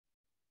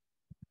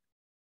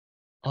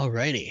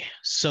Alrighty.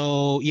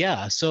 So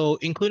yeah, so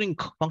including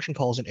function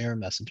calls and error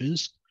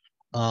messages,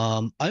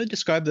 I would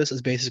describe this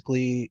as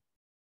basically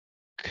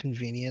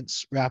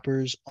convenience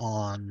wrappers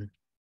on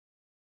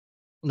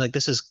like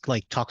this is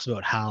like talks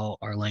about how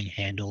rlang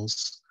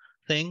handles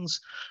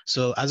things.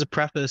 So as a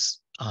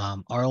preface,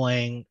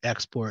 rlang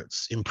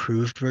exports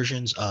improved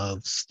versions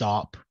of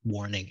stop,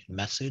 warning, and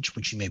message,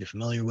 which you may be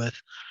familiar with.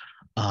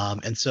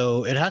 And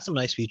so it has some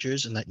nice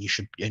features and that you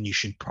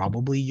should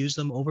probably use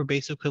them over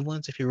base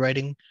equivalents if you're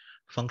writing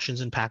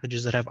functions and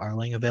packages that have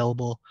rlang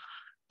available.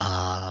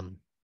 Um,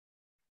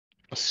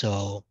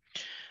 so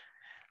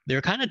there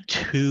are kind of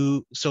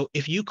two. So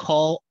if you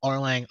call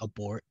rlang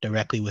abort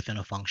directly within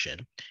a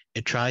function,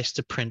 it tries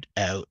to print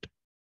out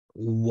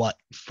what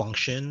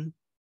function,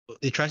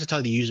 it tries to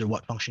tell the user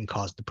what function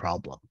caused the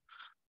problem.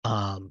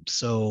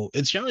 So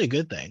it's generally a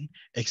good thing,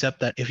 except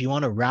that if you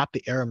want to wrap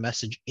the error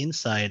message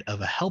inside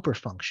of a helper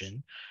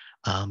function,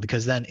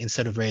 because then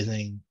instead of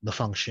raising the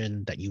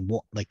function that you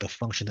want, like the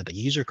function that the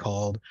user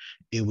called,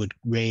 it would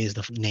raise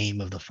the name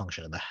of the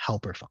function of the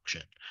helper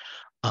function.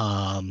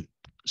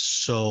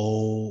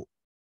 So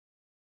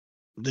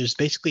there's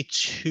basically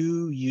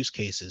two use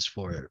cases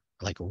for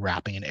like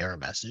wrapping an error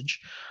message.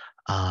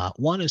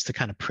 One is to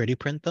kind of pretty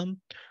print them.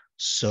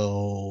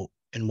 So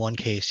in one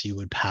case, you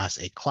would pass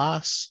a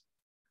class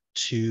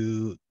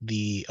to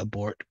the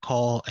abort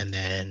call, and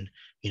then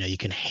you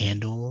can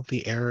handle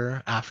the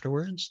error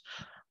afterwards.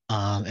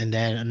 And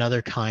then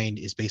another kind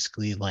is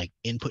basically like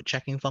input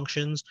checking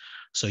functions.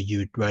 So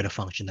you'd write a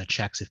function that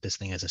checks if this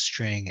thing is a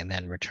string and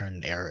then return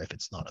an error if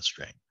it's not a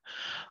string.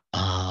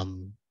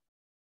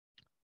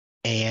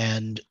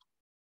 And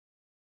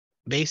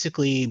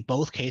basically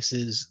both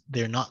cases,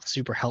 they're not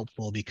super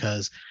helpful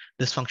because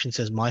this function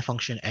says my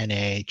function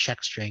NA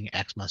check string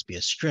X must be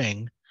a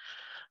string.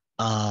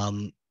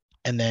 And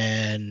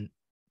then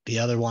the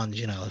other ones,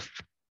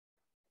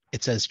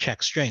 it says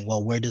check string.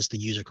 Well, where does the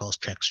user calls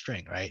check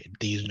string, right?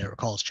 The user never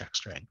calls check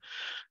string.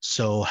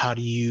 So how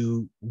do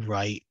you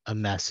write a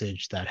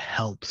message that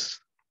helps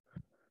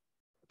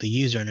the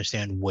user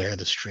understand where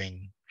the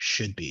string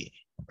should be,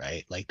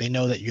 right? Like they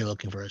know that you're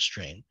looking for a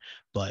string,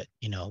 but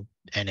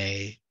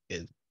NA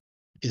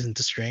isn't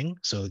a string,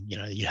 so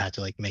you had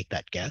to like make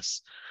that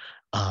guess.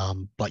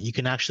 But you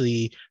can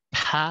actually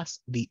pass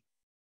the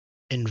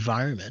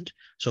environment.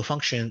 So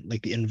function,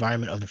 like the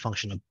environment of the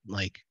function of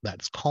like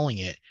that's calling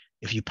it,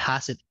 if you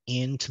pass it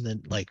into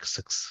the like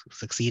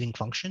succeeding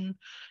function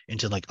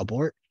into like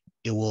abort,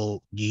 it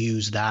will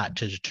use that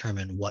to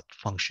determine what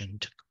function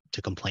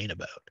to complain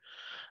about.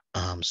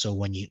 So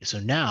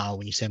now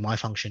when you say my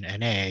function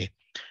NA,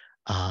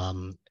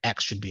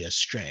 X should be a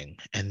string.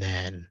 And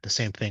then the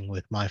same thing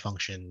with my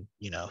function,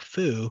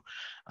 foo,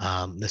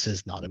 this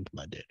is not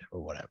implemented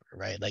or whatever,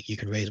 right? Like you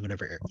can raise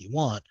whatever error you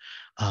want.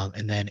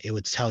 And then it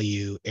would tell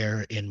you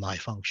error in my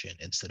function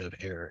instead of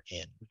error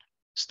in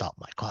stop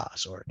my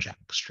class or check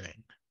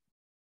string.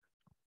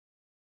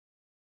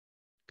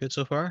 Good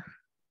so far?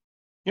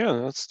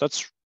 Yeah,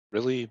 that's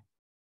really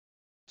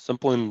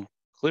simple and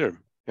clear.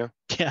 Yeah.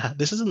 Yeah,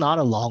 this is not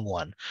a long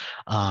one,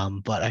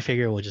 but I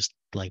figure we'll just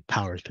like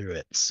power through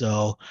it.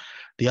 So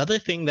the other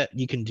thing that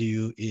you can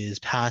do is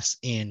pass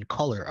in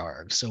color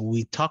args. So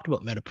we talked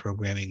about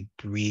metaprogramming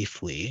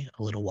briefly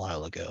a little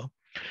while ago.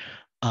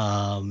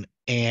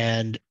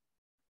 And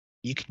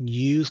you can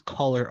use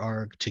color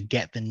arg to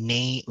get the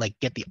name, like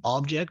get the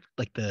object,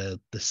 like the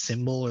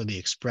symbol or the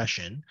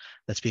expression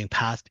that's being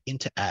passed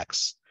into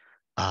X.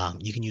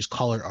 You can use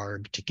color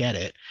arg to get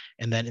it.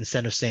 And then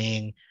instead of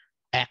saying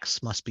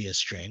X must be a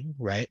string,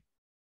 right?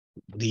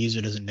 The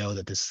user doesn't know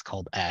that this is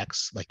called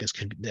X. Like this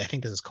could be, I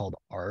think this is called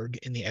arg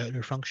in the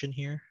outer function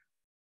here.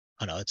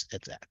 Oh no, it's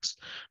X.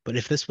 But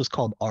if this was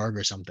called arg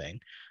or something,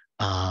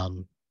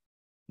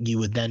 you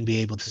would then be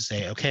able to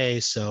say,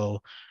 okay,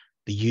 so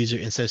the user,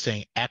 instead of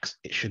saying X,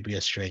 it should be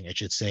a string. It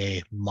should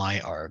say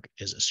my arg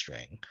is a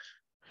string,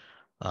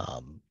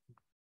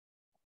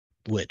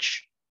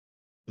 which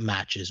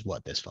matches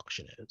what this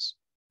function is.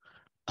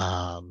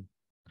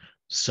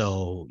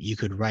 So you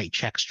could write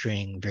check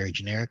string very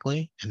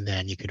generically, and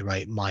then you could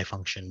write my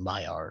function,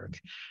 my arg,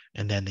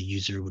 and then the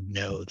user would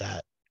know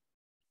that,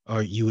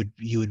 or you would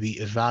be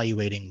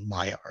evaluating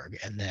my arg,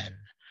 and then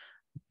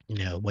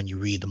when you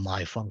read the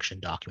my function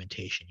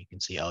documentation, you can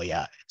see, oh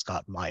yeah, it's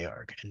got my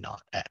arg and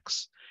not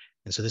X.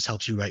 And so this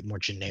helps you write more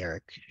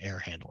generic error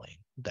handling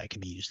that can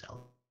be used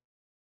now.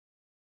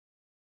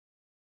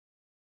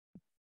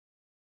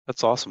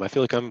 That's awesome. I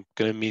feel like I'm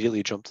gonna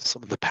immediately jump to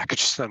some of the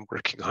packages I'm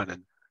working on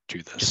and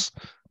do this.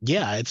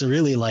 Yeah, it's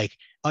really like,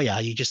 oh yeah,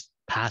 you just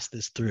pass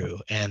this through,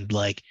 and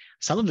like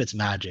some of it's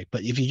magic,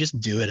 but if you just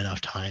do it enough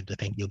times, I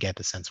think you'll get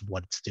the sense of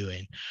what it's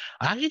doing.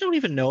 I actually don't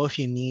even know if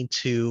you need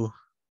to,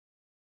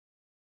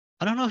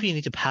 I don't know if you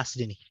need to pass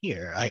it in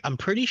here. I'm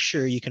pretty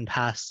sure you can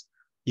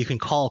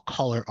call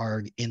color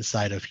arg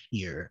inside of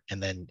here,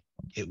 and then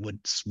it would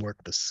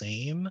work the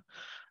same,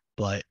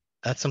 but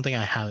that's something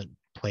I haven't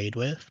played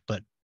with,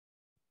 but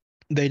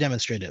they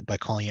demonstrate it by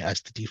calling it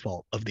as the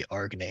default of the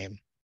arg name.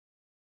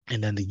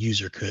 And then the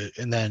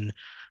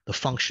the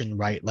function,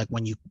 right? Like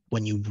when you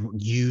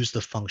use the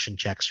function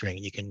check string,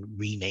 you can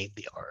rename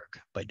the arg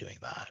by doing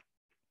that.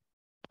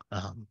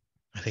 I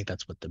think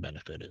that's what the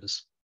benefit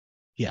is.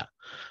 Yeah.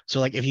 So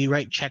like if you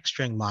write check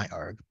string my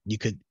arg, you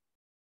could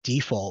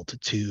default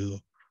to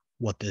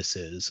what this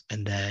is,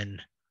 and then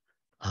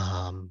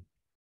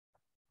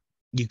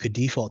you could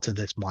default to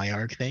this my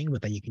arg thing,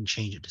 but then you can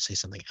change it to say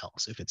something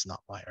else if it's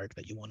not my arg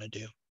that you want to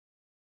do.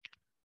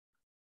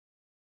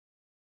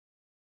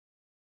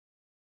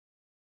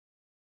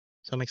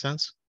 Does that make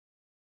sense?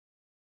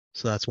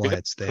 So that's why Yep,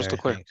 it's there, crystal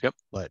I clear. think. Yep.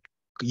 But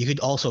you could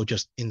also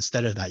just,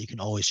 instead of that, you can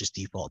always just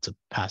default to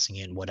passing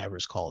in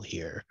whatever's called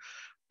here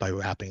by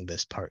wrapping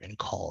this part in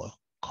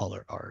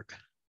caller arg.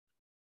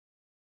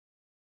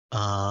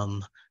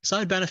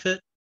 Side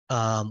benefit.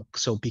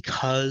 So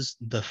because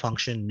the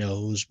function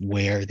knows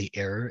where the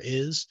error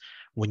is,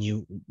 when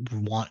you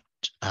want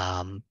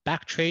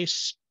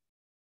backtrace,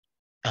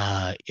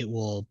 it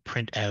will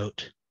print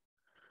out,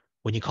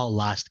 when you call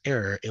last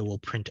error, it will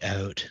print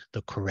out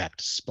the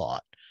correct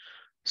spot.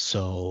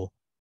 So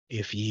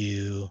if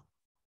you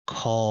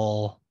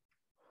pass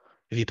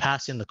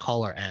in the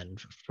caller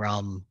end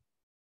from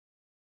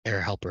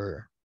error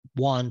helper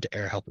 1 to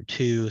error helper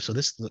 2, so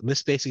this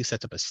basically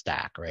sets up a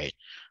stack, right?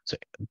 So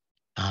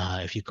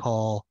if you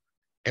call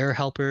error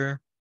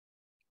helper,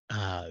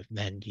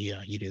 then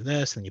you do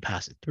this, and you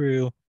pass it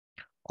through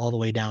all the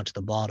way down to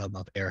the bottom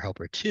of error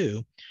helper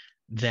 2.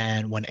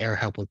 Then when error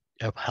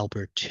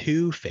helper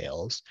 2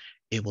 fails,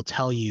 it will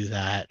tell you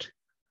that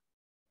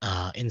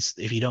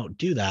if you don't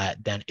do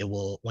that, then it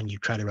will, when you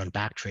try to run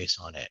backtrace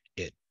on it,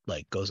 it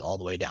like goes all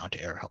the way down to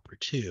error helper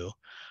 2.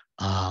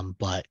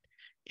 But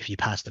if you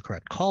pass the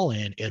correct call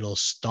in, it'll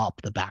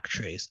stop the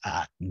backtrace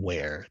at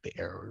where the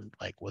error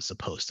like was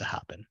supposed to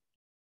happen.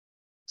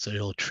 So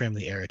it'll trim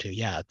the error to,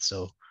 yeah.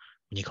 So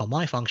when you call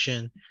my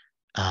function,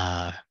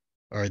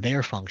 or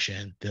their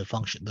function, the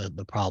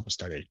problem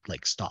started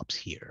like stops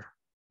here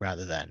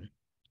rather than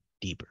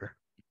deeper.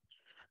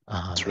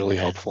 It's And really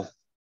then, helpful.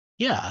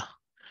 yeah,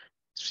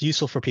 it's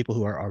useful for people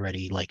who are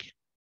already like,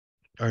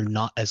 are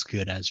not as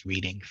good as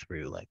reading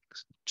through like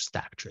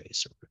stack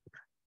trace or whatever.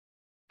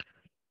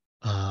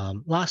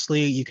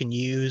 Lastly, you can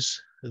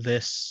use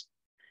this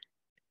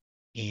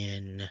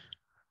in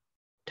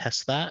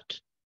test that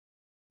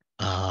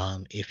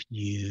if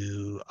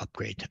you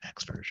upgrade to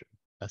X version.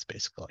 That's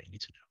basically all you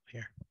need to know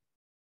here.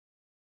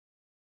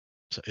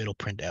 So it'll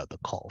print out the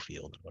call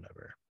field and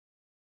whatever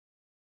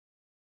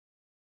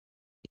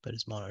that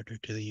is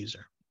monitored to the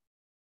user.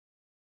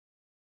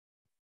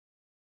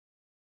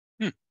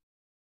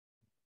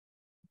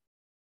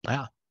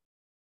 Yeah.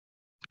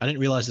 I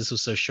didn't realize this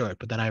was so short,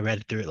 but then I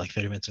read through it like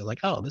 30 minutes. I was like,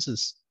 oh, this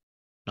is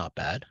not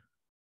bad.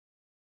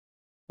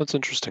 That's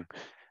interesting.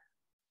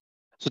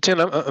 So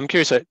Tan, I'm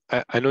curious.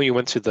 I know you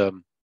went to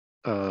the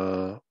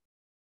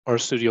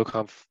RStudio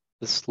Conf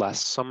this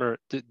last summer.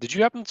 Did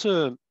you happen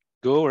to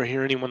go or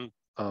hear anyone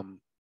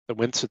that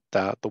went to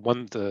that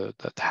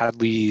that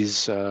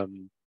Hadley's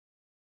the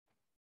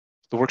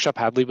workshop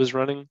Hadley was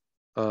running?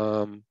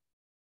 Because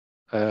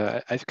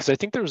I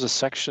think there's a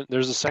section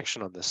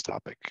on this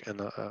topic,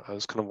 and I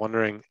was kind of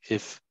wondering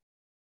if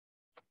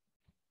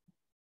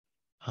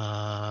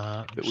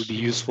it would be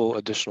useful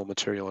additional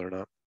material or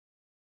not.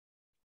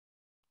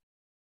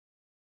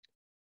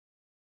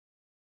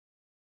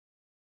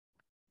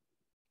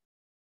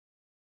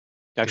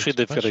 Actually,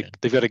 they've got a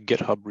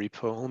GitHub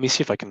repo. Let me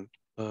see if I can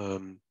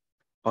find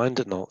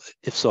it, and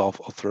if so, I'll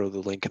throw the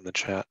link in the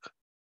chat.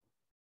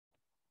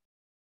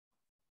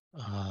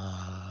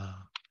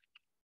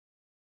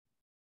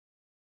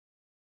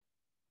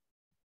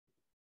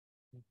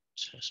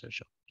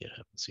 Search up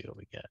GitHub and see what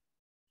we get.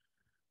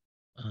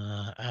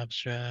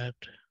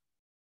 Abstract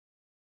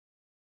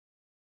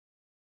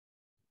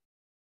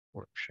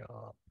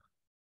workshop.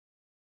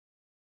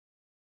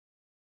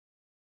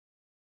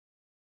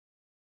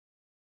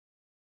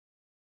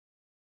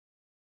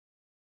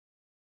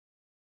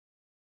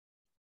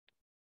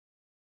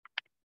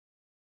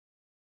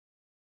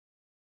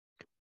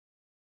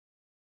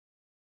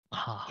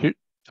 Here,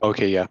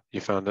 okay, yeah,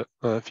 you found it.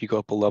 If you go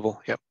up a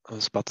level, yep, I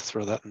was about to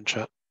throw that in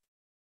chat.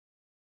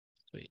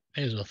 Sweet.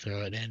 May as well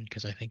throw it in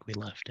because I think we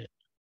left it.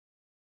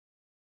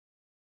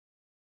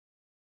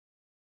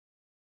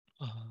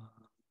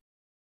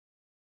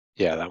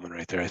 Yeah, that one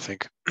right there, I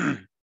think.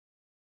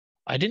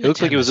 I didn't It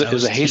looks like attend this. I it was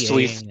was a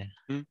hastily.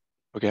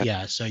 Okay.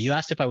 Yeah. So you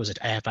asked if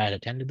I had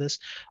attended this.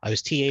 I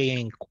was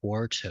TAing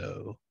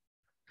Quarto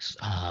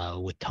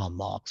with Tom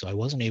Mock, so I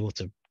wasn't able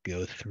to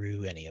go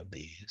through any of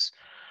these.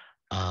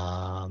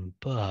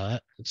 But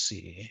let's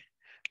see,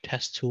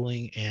 test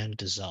tooling and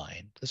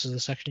design. This is the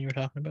section you were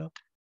talking about?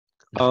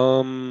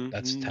 No,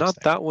 that's not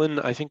testing. that one.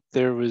 I think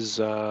there was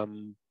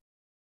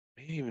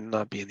may even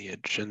not be in the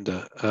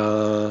agenda.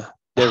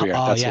 There we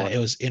are. That's yeah, one. it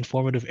was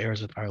informative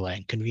errors with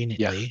rlang.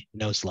 Conveniently,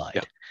 no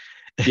slide.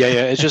 Yeah,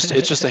 it's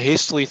just a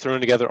hastily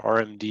thrown together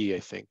RMD, I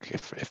think,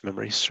 if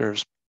memory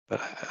serves.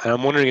 But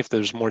I'm wondering if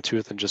there's more to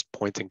it than just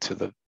pointing to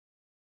the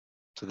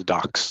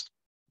docs.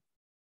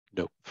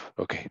 Nope.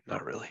 Okay,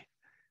 not really.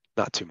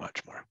 Not too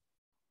much more.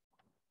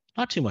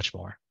 Not too much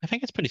more. I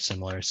think it's pretty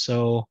similar.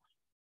 So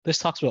this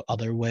talks about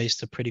other ways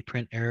to pretty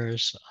print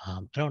errors. I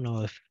don't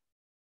know if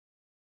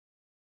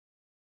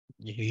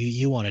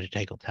you wanted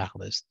to tackle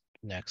this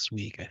next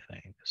week, I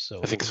think. So I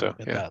we think can so, look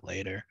at yeah. that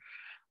later.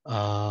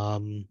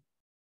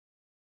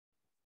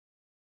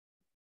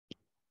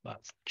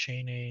 That's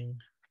chaining.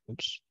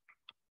 Oops.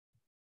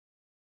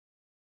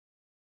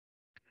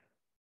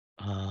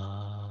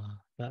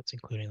 That's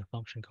including the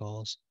function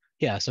calls.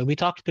 Yeah, so we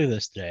talked through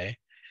this today.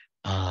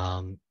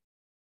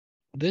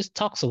 This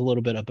talks a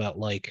little bit about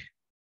like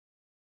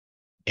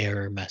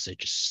error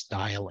message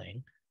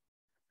styling,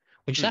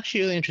 which is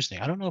actually really interesting.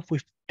 I don't know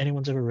if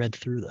anyone's ever read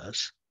through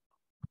this.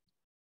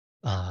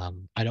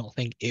 I don't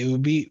think it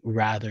would be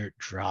rather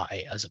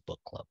dry as a book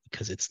club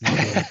because it's not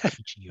really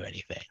teaching you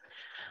anything.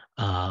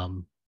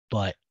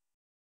 But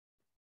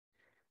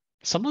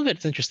some of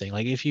it's interesting.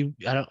 Like if you,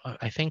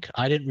 I think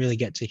I didn't really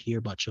get to hear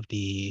much of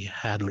the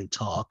Hadley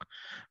talk,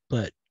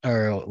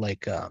 or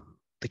like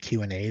the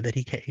Q&A that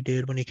he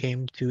did when he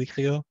came 2 weeks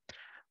ago.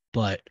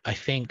 But I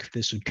think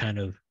this would kind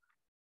of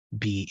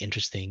be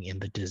interesting in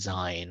the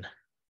design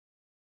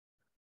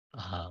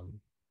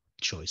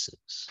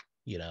choices.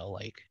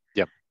 Like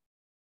Yep.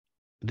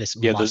 this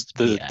Yeah, must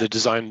be the X.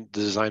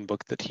 design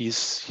book that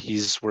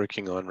he's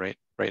working on right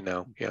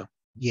now. Yeah,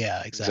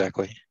 Yeah,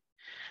 exactly. exactly.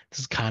 This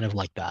is kind of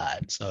like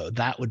that. So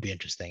that would be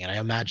interesting. And I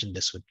imagine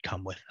this would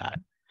come with that.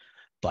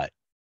 But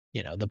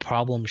the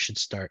problem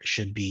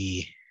should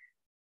be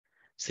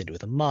stated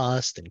with a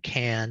must and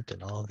can't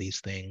and all of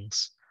these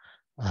things.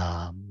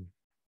 Um,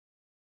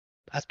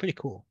 that's pretty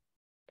cool.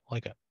 I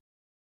like it.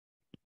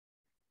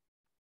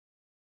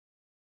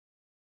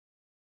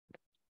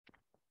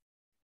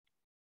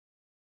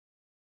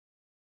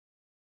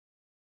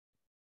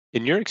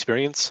 In your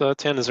experience,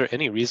 Tan, is there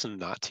any reason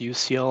not to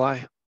use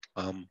CLI?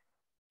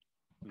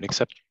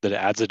 Except that it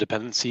adds a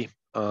dependency.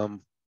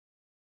 So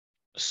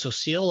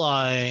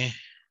CLI,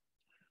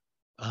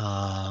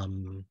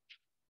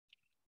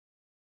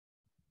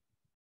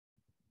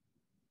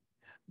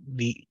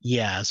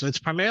 so it's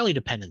primarily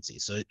dependency.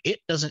 So it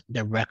doesn't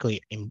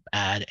directly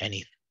add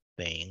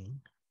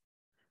anything.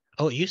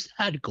 Oh, it used to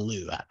add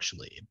glue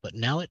actually, but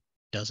now it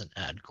doesn't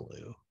add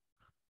glue.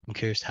 I'm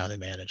curious how they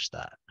managed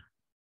that.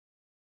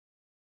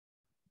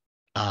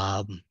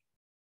 Um,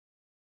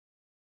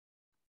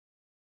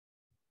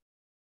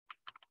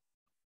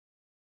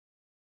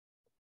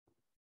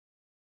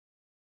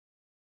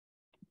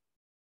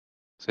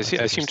 So that's I seem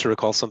to interesting.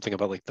 recall something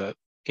about like the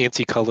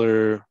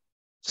anti-color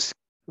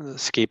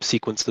escape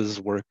sequences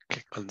work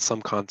on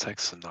some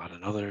contexts and not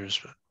in others.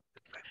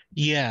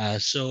 Yeah,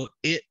 so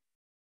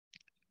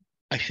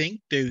I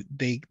think they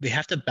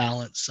have to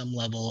balance some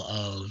level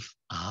of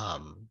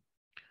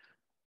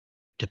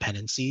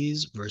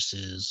dependencies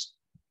versus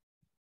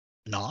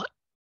not,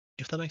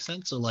 if that makes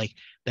sense. So like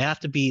they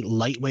have to be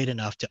lightweight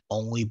enough to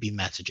only be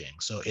messaging.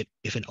 So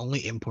if it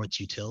only imports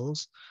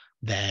utils,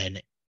 then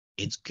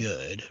it's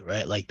good,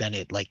 right? Like then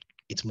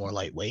it's more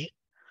lightweight.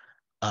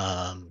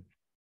 Um,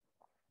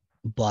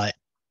 but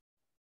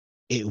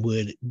it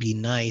would be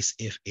nice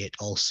if it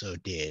also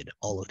did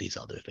all of these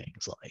other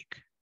things like,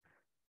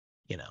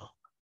 you know,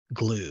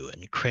 glue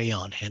and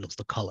crayon handles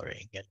the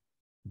coloring and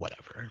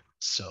whatever.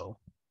 So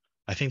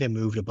I think they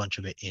moved a bunch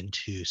of it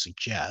into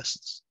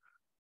suggests,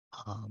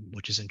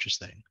 which is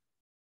interesting.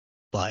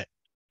 But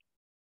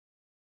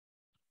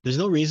there's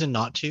no reason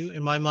not to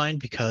in my mind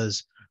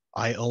because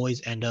I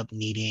always end up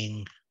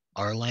needing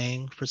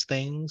rlang for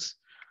things.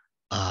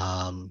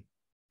 Um,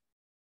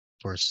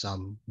 for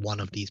one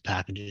of these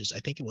packages, I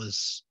think it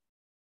was.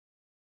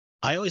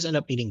 I always end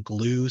up needing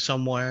glue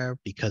somewhere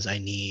because I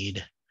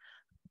need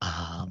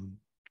um,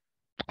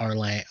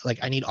 rlang. Like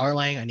I need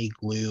rlang, I need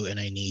glue, and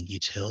I need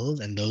utils,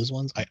 and those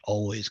ones I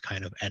always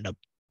kind of end up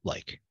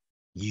like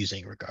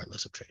using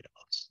regardless of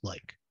trade-offs.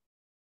 Like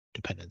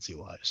dependency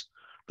wise,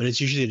 but it's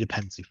usually a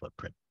dependency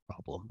footprint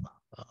problem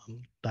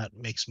that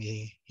makes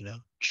me,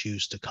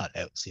 choose to cut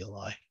out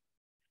CLI,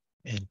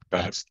 and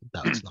Got it.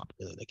 that's not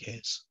really the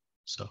case.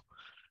 So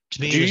to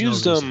Had me, you there's no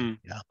used reason.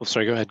 Yeah, oh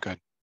sorry, go ahead, go ahead.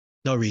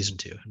 no reason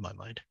to in my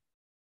mind.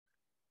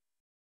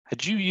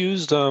 Had you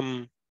used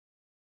abort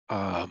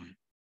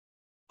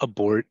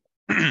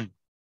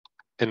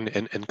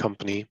and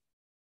company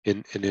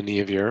in any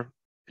of your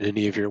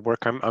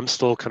work? I'm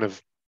still kind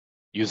of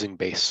using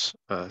base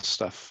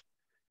stuff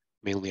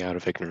mainly out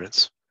of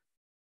ignorance.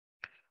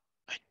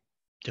 I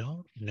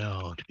don't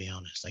know, to be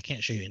honest. I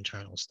can't show you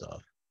internal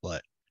stuff,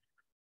 but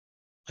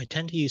I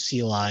tend to use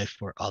CLI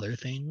for other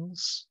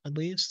things at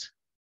least.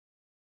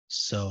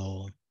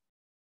 So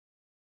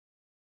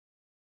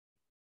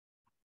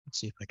let's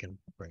see if I can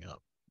bring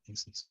up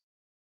instance.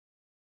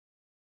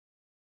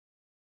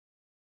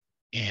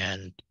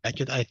 And I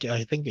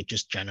think it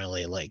just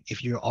generally, like,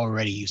 if you're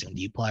already using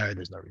dplyr,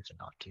 there's no reason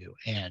not to.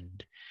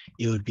 And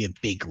it would be a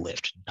big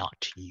lift not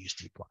to use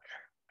dplyr,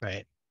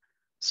 right?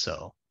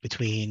 So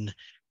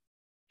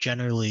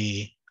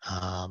generally,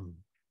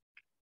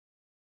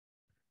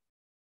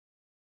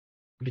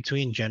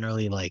 between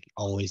generally like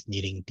always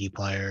needing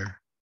dplyr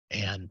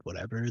and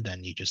whatever,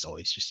 then you just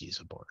always just use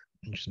abort.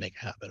 and just make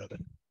a habit of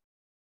it.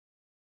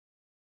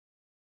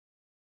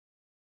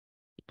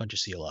 Bunch of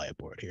CLI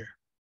aboard here.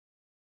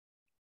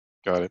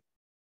 Got it.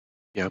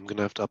 Yeah, I'm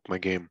gonna have to up my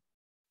game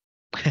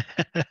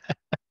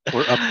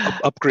or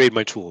upgrade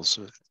my tools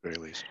at the very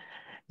least.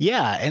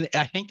 Yeah, and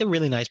I think the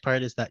really nice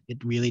part is that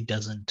it really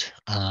doesn't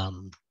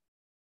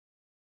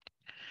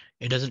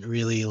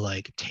really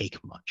like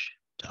take much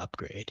to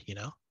upgrade, you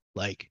know?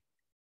 Like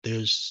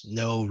there's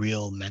no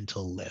real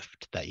mental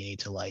lift that you need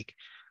to like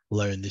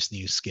learn this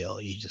new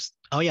skill. You just,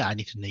 oh yeah, I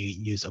need to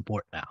use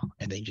abort now.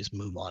 And then you just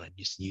move on and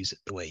just use it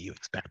the way you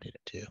expected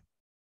it to.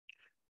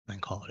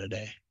 And call it a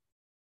day.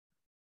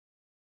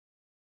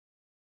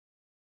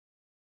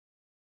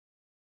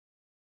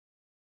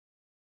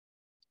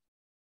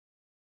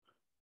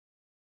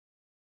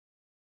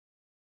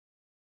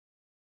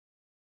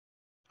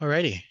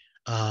 Alrighty.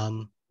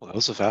 Well, that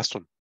was a fast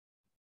one.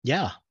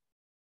 Yeah.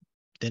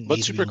 Didn't But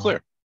need to be super long.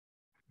 clear.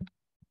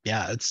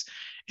 Yeah,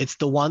 it's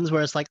the ones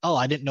where it's like, oh,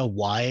 I didn't know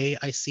why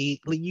I see,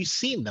 like you've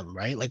seen them,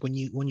 right? Like when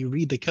you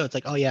read the code, it's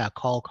like, oh yeah,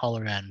 call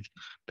rlang,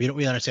 but you don't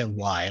really understand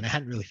why. And I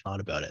hadn't really thought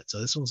about it. So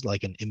this one's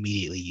like an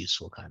immediately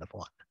useful kind of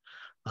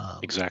one.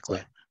 Exactly.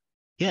 But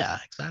yeah,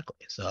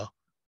 exactly. So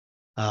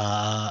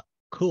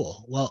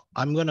cool. Well,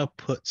 I'm gonna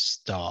put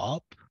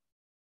stop